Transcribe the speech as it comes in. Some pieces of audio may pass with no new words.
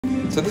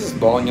So this is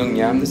ball young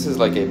yam. This is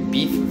like a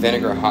beef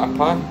vinegar hot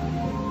pot.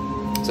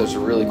 So it's a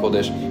really cool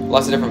dish.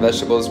 Lots of different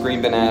vegetables,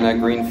 green banana,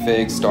 green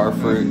fig, star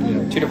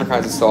fruit, 2 different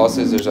kinds of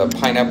sauces. There's a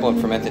pineapple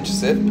and fermented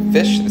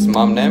fish, this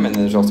mam nem, and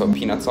then there's also a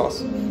peanut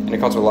sauce. And it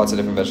comes with lots of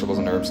different vegetables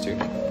and herbs too.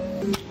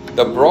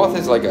 The broth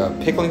is like a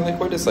pickling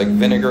liquid. It's like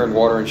vinegar and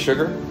water and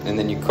sugar. And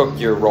then you cook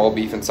your raw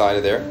beef inside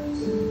of there.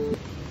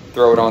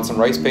 Throw it on some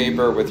rice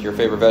paper with your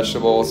favorite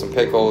vegetables, some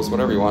pickles,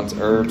 whatever you want,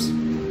 herbs.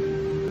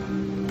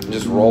 And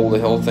just roll the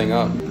whole thing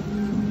up.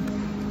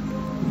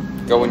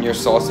 Go in your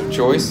sauce of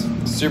choice.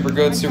 Super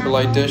good, super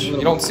light dish.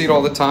 You don't see it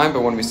all the time,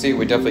 but when we see it,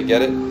 we definitely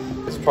get it.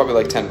 It's probably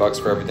like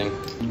 $10 for everything.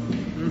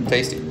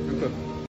 Tasty.